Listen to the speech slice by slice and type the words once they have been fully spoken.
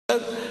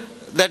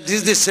that this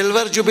is the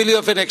silver jubilee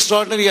of an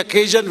extraordinary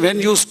occasion when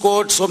you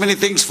scored so many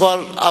things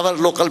for our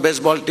local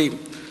baseball team.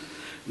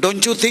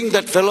 Don't you think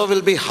that fellow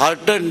will be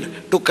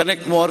heartened to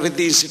connect more with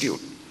the institute?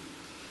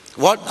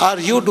 What are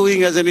you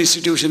doing as an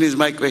institution is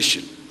my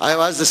question. I have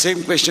asked the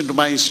same question to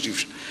my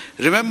institution.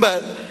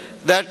 Remember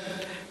that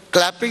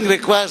clapping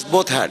requires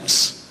both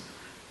hands.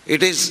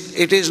 It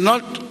is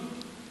not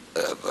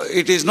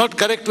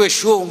correct to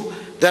assume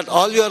that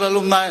all your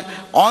alumni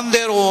on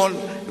their own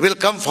will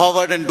come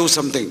forward and do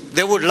something.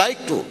 They would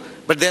like to,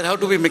 but there have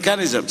to be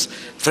mechanisms.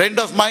 Friend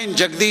of mine,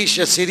 Jagdish,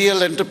 a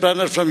serial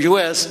entrepreneur from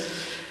US,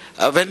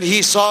 when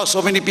he saw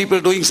so many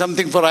people doing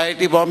something for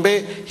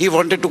IIT-Bombay, he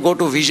wanted to go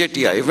to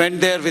VJTI. He went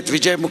there with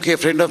Vijay Mukhi, a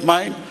friend of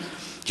mine.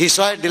 He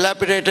saw a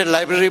dilapidated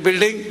library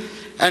building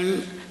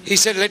and he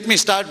said, let me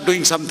start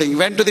doing something. He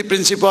went to the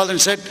principal and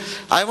said,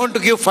 I want to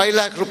give 5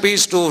 lakh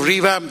rupees to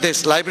revamp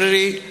this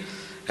library.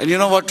 And you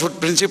know what would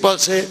principal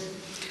say?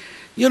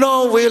 You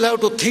know, we'll have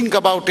to think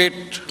about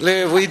it.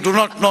 We do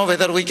not know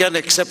whether we can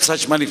accept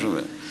such money from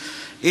him.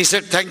 He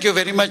said, thank you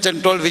very much,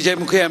 and told Vijay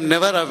Mukhi, I'm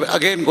never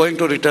again going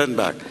to return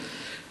back.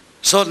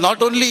 So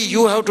not only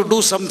you have to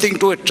do something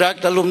to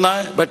attract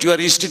alumni, but your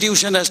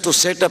institution has to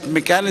set up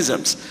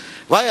mechanisms.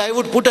 Why I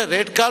would put a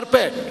red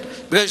carpet?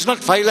 Because it's not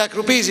 5 lakh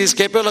rupees, he's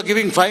capable of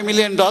giving $5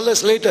 million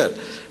later.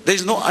 There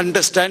is no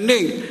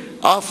understanding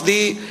of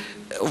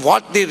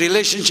what the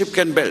relationship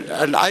can build.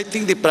 And I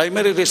think the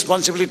primary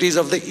responsibility is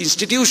of the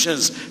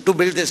institutions to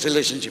build this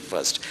relationship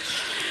first.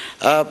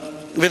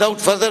 Without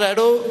further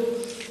ado,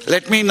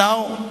 let me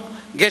now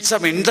get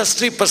some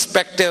industry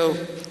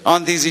perspective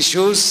on these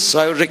issues. So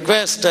I would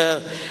request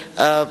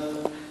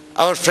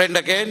our friend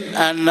again,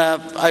 and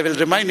I will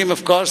remind him,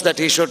 of course, that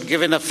he should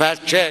give in a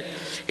fat check,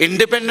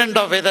 independent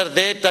of whether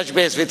they touch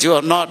base with you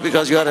or not,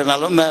 because you are an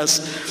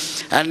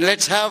alumnus. And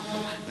let's have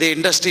the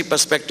industry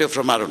perspective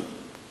from Arun.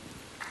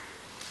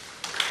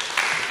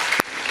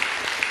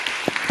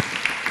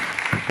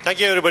 Thank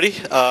you, everybody.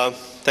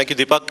 Thank you,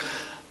 Deepak.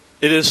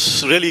 It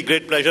is really a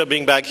great pleasure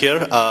being back here.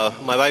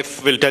 My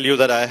wife will tell you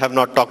that I have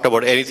not talked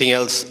about anything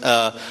else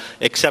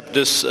except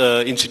this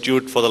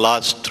institute for the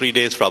last 3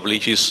 days probably.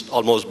 She's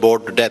almost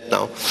bored to death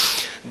now.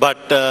 But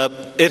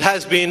it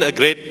has been a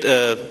great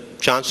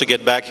chance to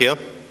get back here.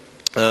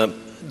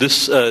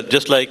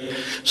 Just like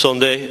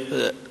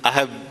Sonde, I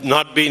have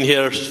not been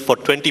here for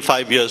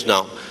 25 years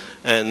now.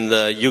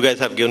 And you guys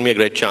have given me a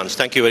great chance.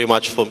 Thank you very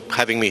much for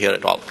having me here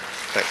at all.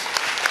 Thanks.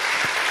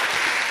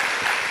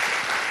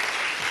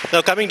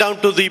 Now, coming down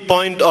to the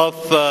point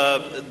of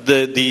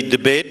the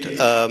debate,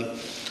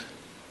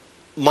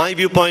 my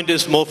viewpoint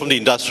is more from the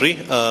industry.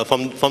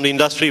 From the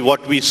industry,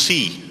 what we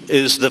see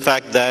is the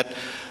fact that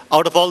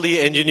out of all the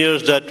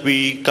engineers that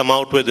we come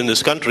out with in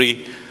this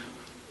country,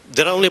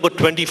 there are only about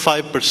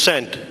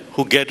 25%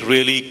 who get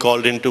really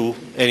called into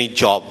any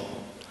job.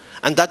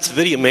 And that's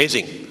very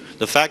amazing.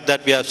 The fact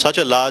that we have such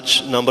a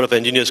large number of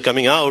engineers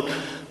coming out,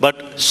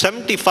 but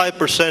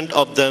 75%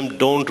 of them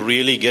don't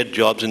really get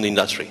jobs in the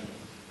industry.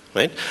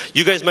 Right?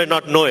 You guys might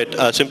not know it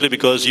simply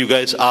because you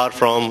guys are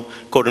from,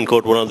 quote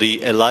unquote, one of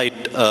the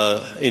elite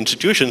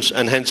institutions,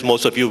 and hence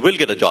most of you will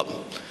get a job.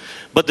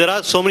 But there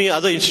are so many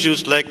other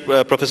institutes like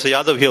Professor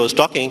Yadav here was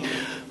talking,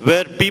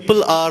 where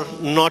people are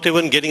not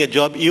even getting a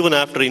job even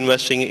after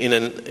investing in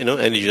an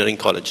engineering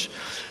college.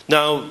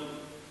 Now,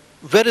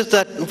 where is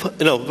that,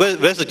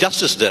 where's the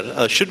justice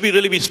there? Should we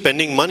really be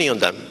spending money on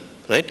them?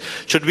 Right?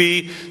 Should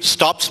we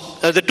stop?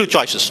 There are two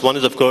choices. One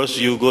is, of course,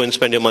 you go and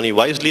spend your money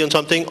wisely on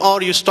something,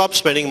 or you stop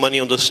spending money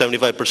on those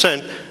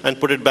 75% and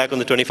put it back on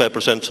the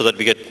 25% so that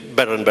we get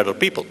better and better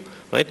people.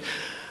 Right?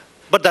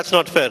 But that's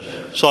not fair.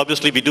 So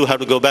obviously we do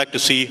have to go back to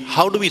see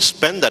how do we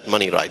spend that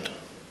money right.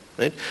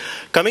 Right?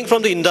 Coming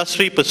from the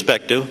industry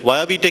perspective,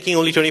 why are we taking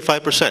only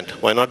 25%?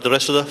 Why not the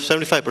rest of the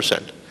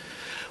 75%?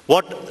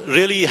 What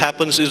really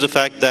happens is the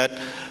fact that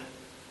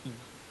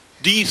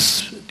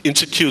these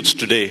institutes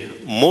today,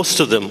 most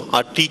of them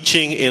are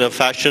teaching in a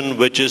fashion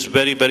which is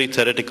very, very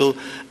theoretical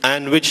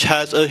and which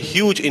has a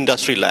huge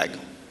industry lag.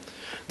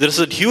 There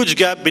is a huge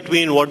gap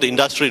between what the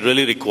industry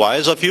really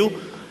requires of you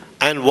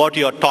and what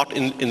you are taught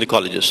in the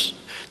colleges.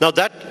 Now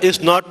that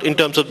is not in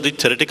terms of the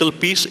theoretical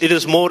piece, it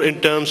is more in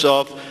terms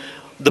of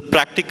the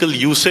practical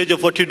usage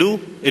of what you do.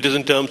 It is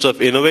in terms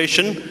of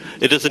innovation.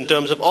 It is in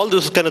terms of all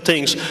those kind of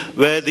things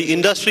where the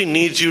industry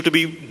needs you to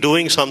be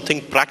doing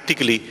something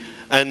practically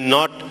and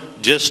not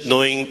just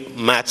knowing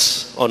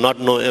maths or not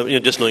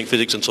just knowing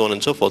physics and so on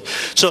and so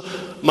forth. So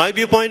my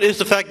viewpoint is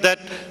the fact that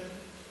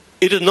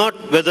it is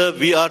not whether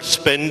we are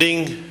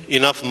spending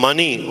enough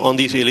money on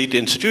these elite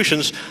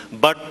institutions,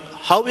 but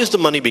how is the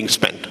money being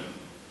spent?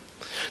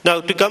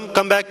 Now to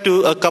come back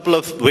to a couple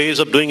of ways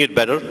of doing it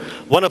better.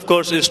 One, of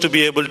course, is to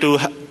be able to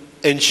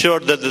ensure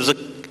that there's a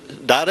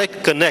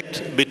direct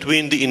connect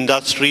between the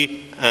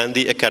industry and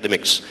the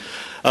academics.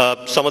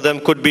 Some of them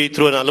could be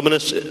through an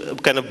alumnus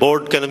kind of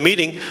board kind of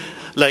meeting,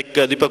 like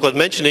Deepak was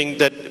mentioning,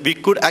 that we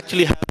could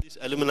actually have these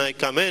alumni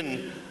come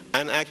in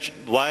and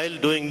while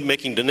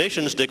making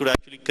donations, they could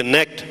actually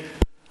connect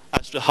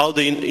as to how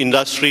the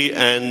industry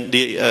and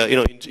the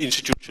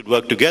institute should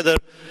work together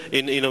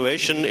in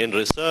innovation, in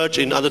research,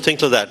 in other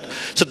things like that.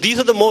 So these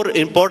are the more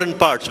important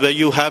parts where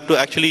you have to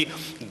actually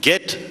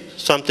get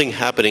something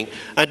happening.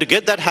 And to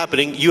get that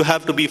happening, you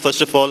have to be,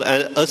 first of all,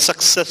 a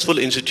successful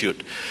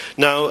institute.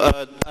 Now,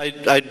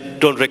 I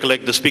don't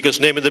recollect the speaker's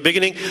name in the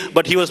beginning,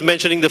 but he was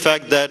mentioning the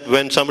fact that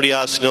when somebody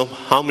asked,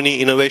 how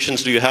many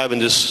innovations do you have in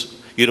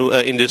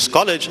this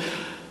college,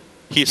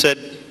 he said,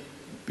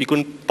 you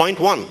can point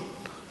one.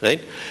 Right?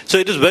 So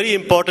it is very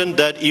important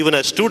that even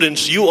as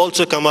students, you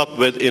also come up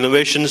with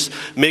innovations.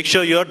 Make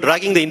sure you're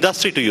dragging the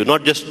industry to you,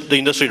 not just the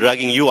industry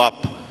dragging you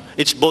up.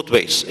 It's both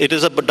ways. It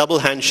is a double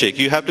handshake.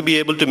 You have to be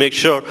able to make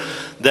sure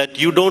that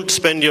you don't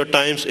spend your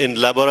times in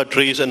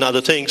laboratories and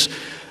other things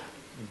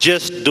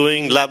just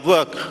doing lab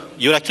work.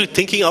 You're actually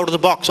thinking out of the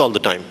box all the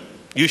time.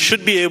 You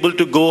should be able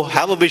to go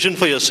have a vision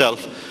for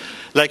yourself,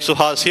 like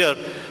Suhas here,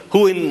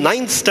 who in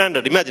 9th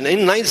standard, imagine, in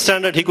 9th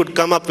standard he could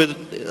come up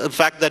with the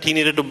fact that he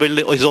needed to build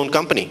his own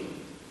company.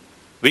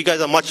 We guys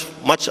are much,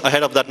 much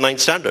ahead of that 9th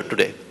standard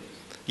today.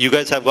 You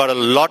guys have got a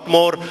lot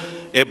more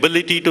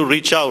ability to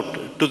reach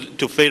out,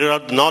 to figure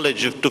out the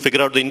knowledge, to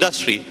figure out the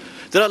industry.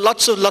 There are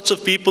lots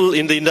of people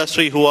in the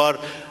industry who are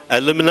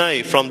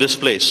alumni from this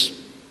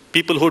place.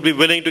 People who would be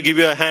willing to give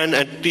you a hand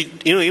and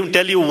even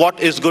tell you what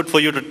is good for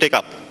you to take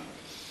up.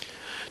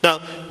 Now,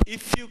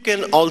 if you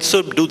can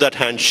also do that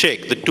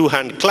handshake, the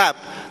two-hand clap,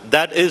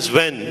 that is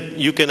when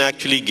you can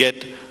actually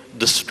get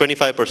this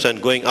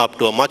 25% going up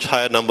to a much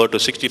higher number, to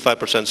 65%,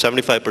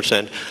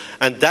 75%.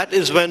 And that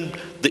is when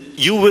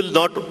you will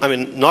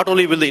not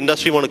only will the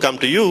industry want to come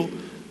to you,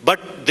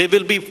 but they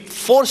will be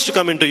forced to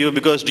come into you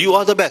because you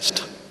are the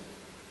best.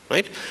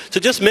 Right? So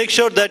just make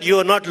sure that you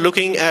are not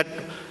looking at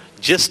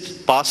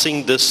just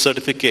passing this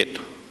certificate,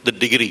 the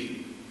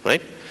degree.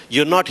 Right?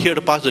 You're not here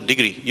to pass the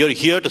degree. You're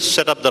here to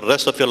set up the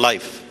rest of your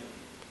life.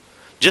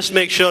 Just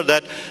make sure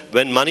that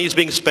when money is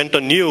being spent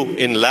on you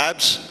in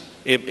labs,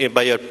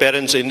 by your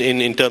parents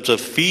in terms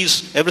of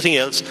fees, everything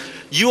else,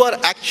 you are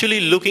actually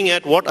looking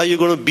at what are you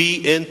going to be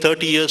in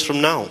 30 years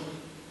from now.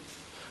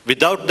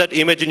 Without that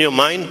image in your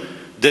mind,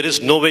 there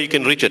is no way you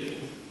can reach it.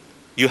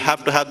 You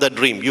have to have that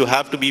dream. You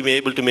have to be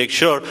able to make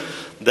sure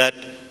that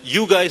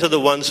you guys are the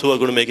ones who are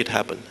going to make it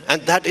happen.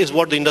 And that is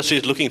what the industry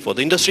is looking for.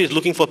 The industry is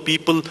looking for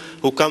people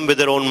who come with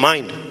their own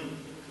mind.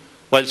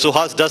 While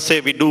Suhas does say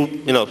we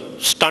do,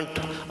 stunt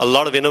a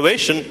lot of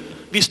innovation,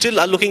 we still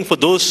are looking for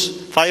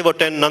those 5 or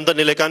 10 Nanda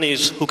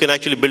Nilekanis who can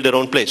actually build their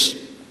own place.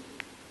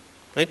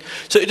 Right?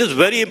 So it is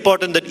very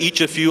important that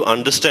each of you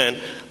understand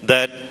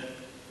that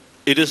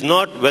it is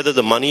not whether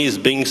the money is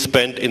being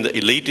spent in the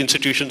elite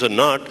institutions or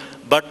not,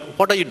 but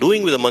what are you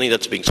doing with the money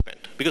that's being spent?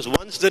 Because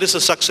once there is a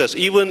success,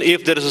 even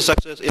if there is a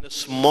success in a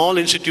small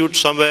institute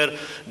somewhere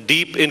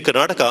deep in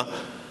Karnataka,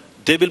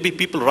 there will be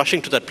people rushing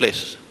to that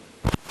place.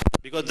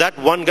 Because that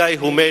one guy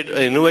who made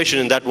an innovation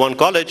in that one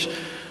college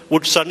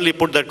would suddenly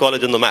put that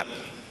college on the map.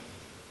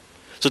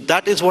 So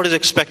that is what is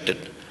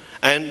expected.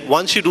 And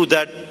once you do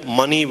that,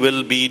 money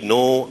will be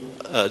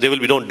there will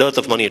be no dearth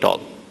of money at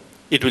all.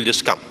 It will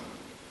just come.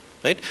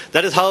 Right?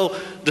 That is how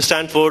the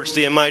Stanfords,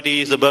 the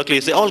MITs, the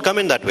Berkeleys, they all come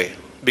in that way.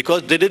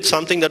 Because they did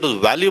something that was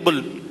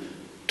valuable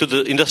to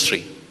the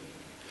industry.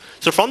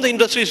 So from the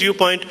industry's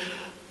viewpoint,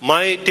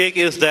 my take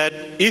is that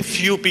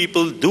if you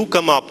people do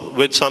come up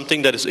with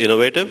something that is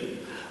innovative,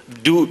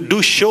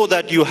 do show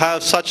that you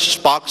have such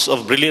sparks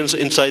of brilliance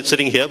inside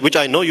sitting here, which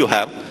I know you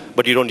have,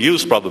 but you don't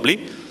use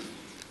probably,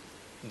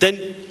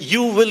 then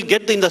you will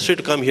get the industry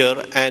to come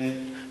here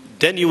and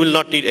then you will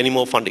not need any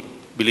more funding,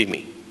 believe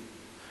me.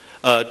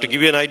 To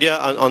give you an idea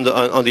on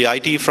the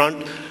IT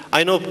front,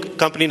 I know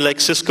companies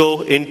like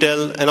Cisco,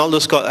 Intel, and all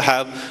those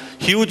have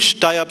huge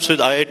tie-ups with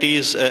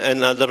IITs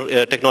and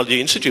other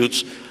technology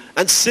institutes,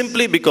 and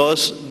simply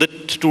because the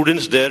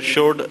students there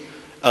showed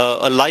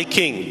a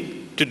liking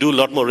to do a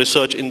lot more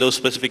research in those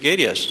specific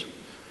areas.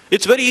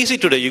 It's very easy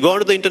today. You go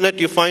onto the internet,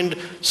 you find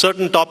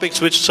certain topics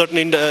which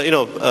certain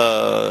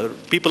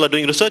people are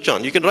doing research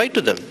on. You can write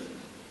to them.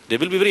 They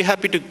will be very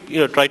happy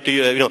to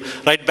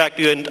write back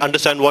to you and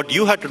understand what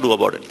you had to do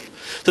about it.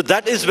 So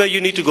that is where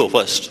you need to go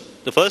first.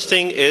 The first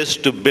thing is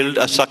to build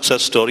a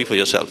success story for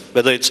yourself,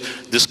 whether it's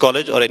this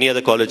college or any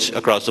other college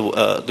across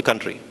the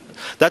country.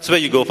 That's where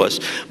you go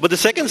first. But the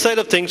second side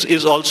of things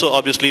is also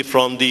obviously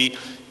from the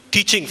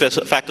teaching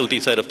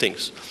faculty side of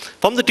things.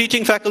 From the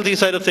teaching faculty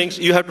side of things,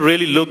 you have to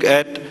really look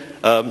at,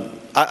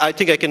 I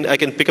think I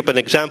can pick up an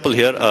example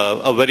here,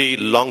 a very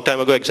long time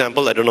ago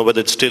example. I don't know whether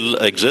it still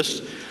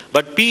exists.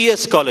 But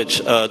PES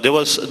College, there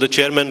was the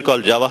chairman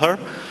called Jawahar,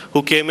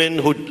 who came in,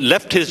 who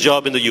left his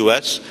job in the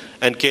US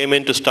and came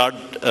in to start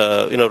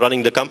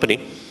running the company,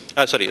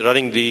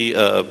 running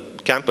the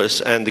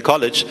campus and the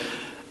college.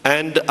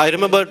 And I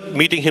remember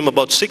meeting him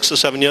about 6 or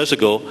 7 years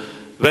ago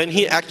when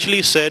he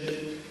actually said,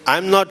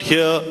 I'm not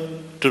here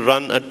to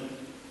run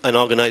an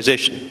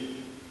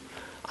organization.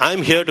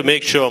 I'm here to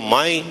make sure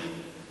my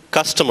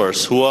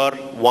customers, who are,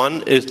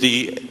 one is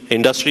the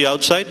industry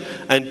outside,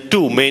 and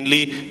two,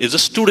 mainly, is the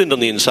student on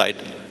the inside,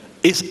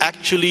 is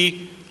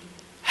actually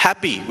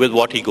happy with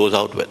what he goes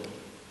out with.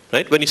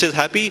 Right? When he says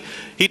happy,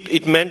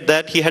 it meant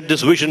that he had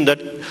this vision that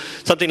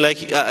something like,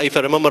 if I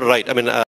remember right, I mean,